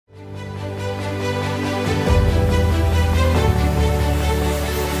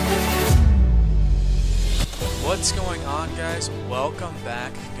Welcome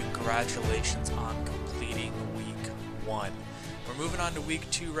back. Congratulations on completing week 1. We're moving on to week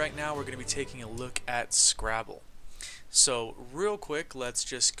 2 right now. We're going to be taking a look at Scrabble. So real quick, let's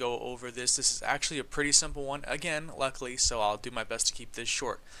just go over this. This is actually a pretty simple one, again, luckily, so I'll do my best to keep this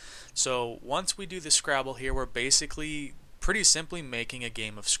short. So once we do the Scrabble here, we're basically pretty simply making a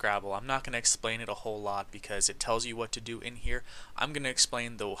game of Scrabble. I'm not going to explain it a whole lot because it tells you what to do in here. I'm going to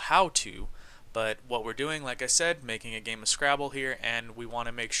explain the how to. But what we're doing, like I said, making a game of Scrabble here, and we want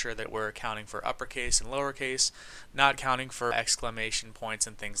to make sure that we're accounting for uppercase and lowercase, not counting for exclamation points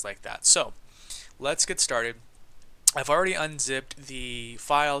and things like that. So let's get started. I've already unzipped the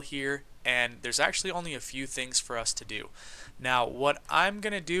file here, and there's actually only a few things for us to do. Now what I'm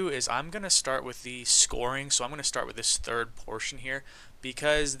going to do is I'm going to start with the scoring, so I'm going to start with this third portion here,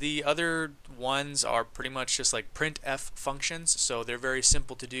 because the other ones are pretty much just like printf functions, so they're very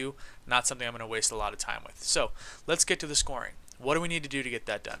simple to do, not something I'm going to waste a lot of time with. So let's get to the scoring. What do we need to do to get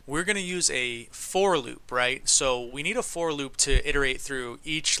that done? We're going to use a for loop, right? So we need a for loop to iterate through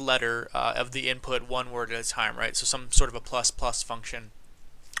each letter of the input one word at a time, right? So some sort of a plus plus function.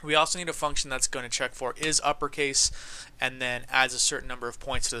 We also need a function that's going to check for is uppercase and then adds a certain number of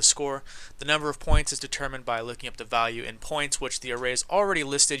points to the score. The number of points is determined by looking up the value in points, which the array is already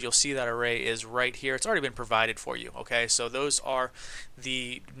listed. You'll see that array is right here. It's already been provided for you. Okay, so those are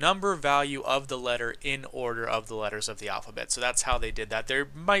the number value of the letter in order of the letters of the alphabet. So that's how they did that. There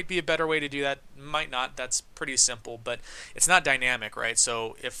might be a better way to do that, might not. That's pretty simple, but it's not dynamic, right?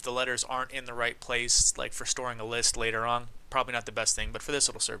 So if the letters aren't in the right place, like for storing a list later on, probably not the best thing, but for this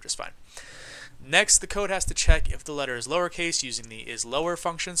it'll serve just fine. Next, the code has to check if the letter is lowercase using the isLower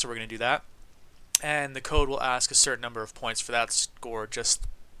function, so we're going to do that. And the code will ask a certain number of points for that score, just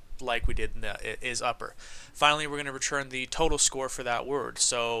like we did in the isUpper. Finally, we're going to return the total score for that word.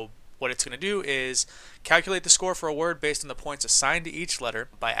 So what it's going to do is calculate the score for a word based on the points assigned to each letter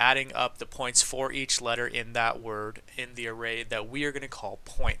by adding up the points for each letter in that word in the array that we are going to call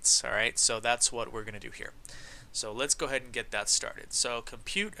points. All right, so that's what we're going to do here. So let's go ahead and get that started. So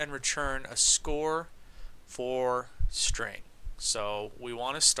compute and return a score for string. So we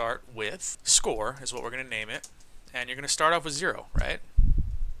want to start with score is what we're going to name it. And you're going to start off with 0, right?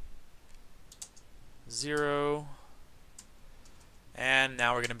 0. And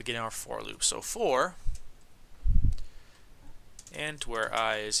now we're going to begin our for loop. So for int where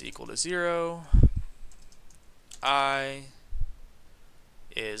I is equal to 0, I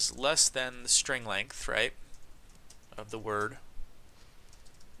is less than the string length, right? Of the word,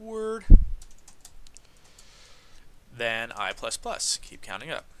 then I++. Keep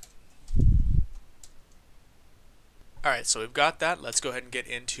counting up. Alright, so we've got that. Let's go ahead and get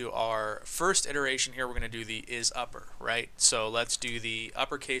into our first iteration here. We're going to do the isUpper, right? So let's do the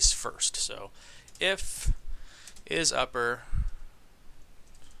uppercase first. So if isUpper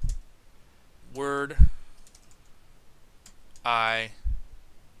word I.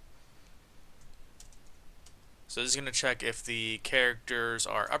 So this is going to check if the characters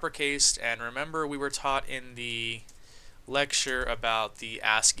are uppercased, and remember we were taught in the lecture about the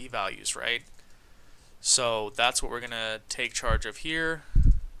ASCII values, right? So that's what we're going to take charge of here.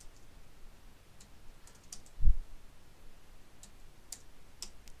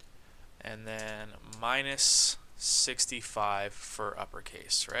 And then minus 65 for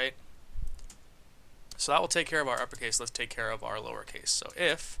uppercase, right? So that will take care of our uppercase. Let's take care of our lowercase. So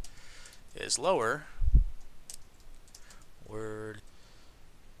if is lower word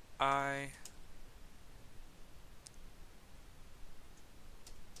I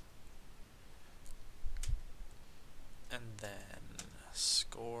and then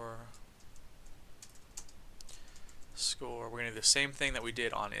score. We're going to do the same thing that we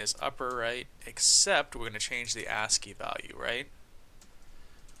did on isUpper, right? Except we're going to change the ASCII value, right?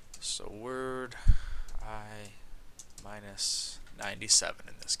 So word I minus 97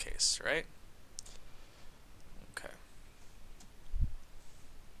 in this case, right? Okay.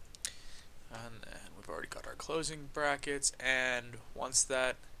 And then we've already got our closing brackets, and once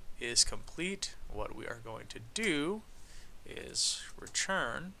that is complete, what we are going to do is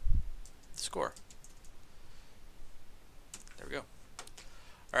return the score. There we go.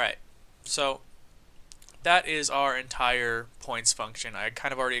 Alright, so that is our entire points function. I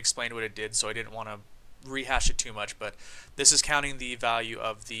kind of already explained what it did, so I didn't want to rehash it too much, but this is counting the value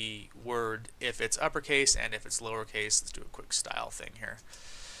of the word if it's uppercase and if it's lowercase. Let's do a quick style thing here.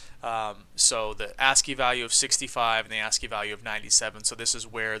 So the ASCII value of 65 and the ASCII value of 97, so this is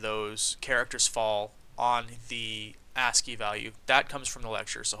where those characters fall on the ASCII value. That comes from the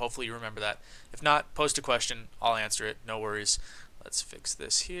lecture, so hopefully you remember that. If not, post a question, I'll answer it, no worries. Let's fix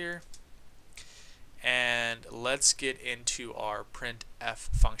this here. And let's get into our printf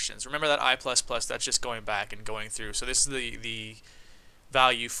functions. Remember that I++, that's just going back and going through. So this is the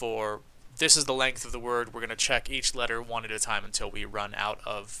value for, this is the length of the word. We're going to check each letter one at a time until we run out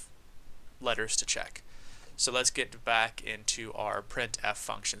of letters to check. So let's get back into our printf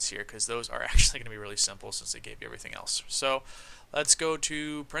functions here, because those are actually going to be really simple since they gave you everything else. So let's go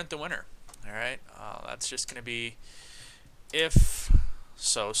to print the winner. All right, that's just going to be if,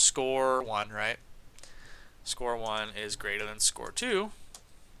 so score 1, right? Score 1 is greater than score 2.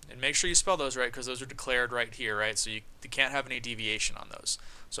 And make sure you spell those right, because those are declared right here, right? So you can't have any deviation on those.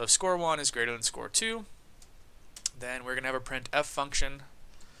 So if score 1 is greater than score 2, then we're going to have a printf function.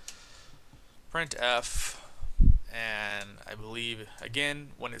 Printf, and I believe, again,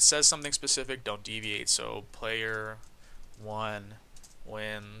 when it says something specific, don't deviate. So player 1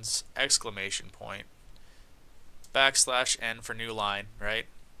 wins, exclamation point, \n for new line, right?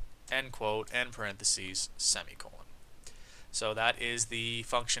 End quote, end parentheses, semicolon. So that is the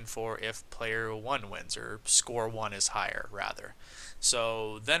function for if player 1 wins, or score 1 is higher, rather.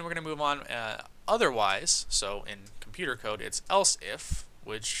 So then we're going to move on otherwise. So in computer code, it's else if,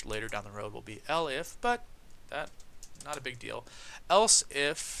 which later down the road will be elif, but that not a big deal. Else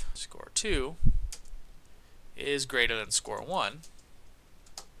if score 2 is greater than score 1,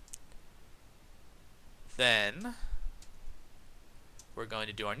 then we're going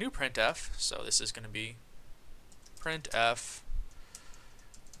to do our new printf. So this is going to be printf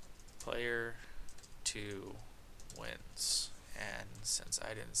player 2 wins. And since I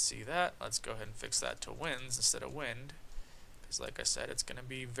didn't see that, let's go ahead and fix that to wins instead of wind, because like I said, it's going to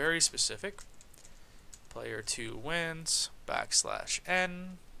be very specific. Player 2 wins,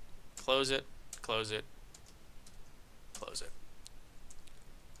 \n, close it, close it, close it.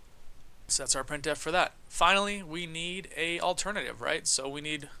 So that's our printf for that. Finally, we need a alternative, right? So we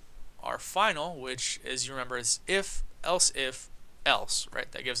need our final, which, as you remember, is if, else, right?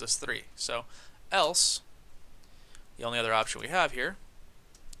 That gives us 3. So else, the only other option we have here,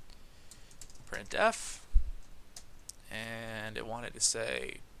 printf, and it wanted to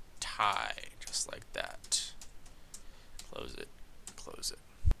say tie, just like that. Close it, close it.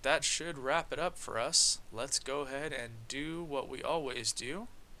 That should wrap it up for us. Let's go ahead and do what we always do.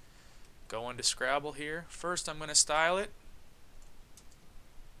 Go into Scrabble here. First, I'm going to style it.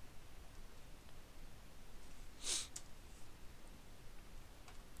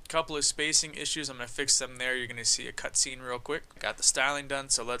 Couple of spacing issues. I'm going to fix them there. You're going to see a cutscene real quick. Got the styling done,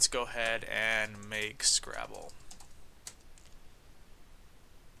 so let's go ahead and make Scrabble.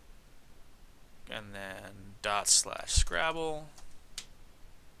 And then /Scrabble.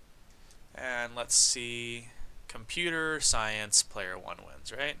 And let's see, computer science player 1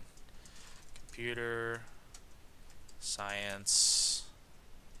 wins, right? Computer science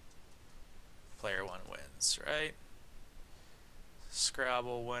player 1 wins, right?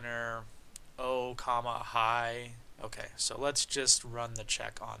 Scrabble winner, O, high. Okay, so let's just run the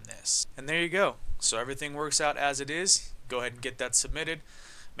check on this. And there you go. So everything works out as it is. Go ahead and get that submitted.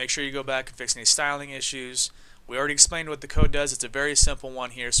 Make sure you go back and fix any styling issues. We already explained what the code does. It's a very simple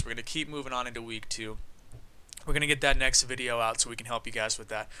one here, so we're going to keep moving on into week 2. We're going to get that next video out so we can help you guys with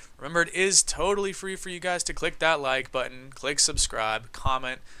that. Remember, it is totally free for you guys to click that like button, click subscribe,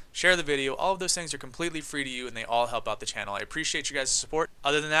 comment, share the video. All of those things are completely free to you, and they all help out the channel. I appreciate you guys' support.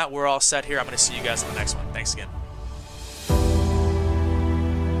 Other than that, we're all set here. I'm going to see you guys in the next one. Thanks again.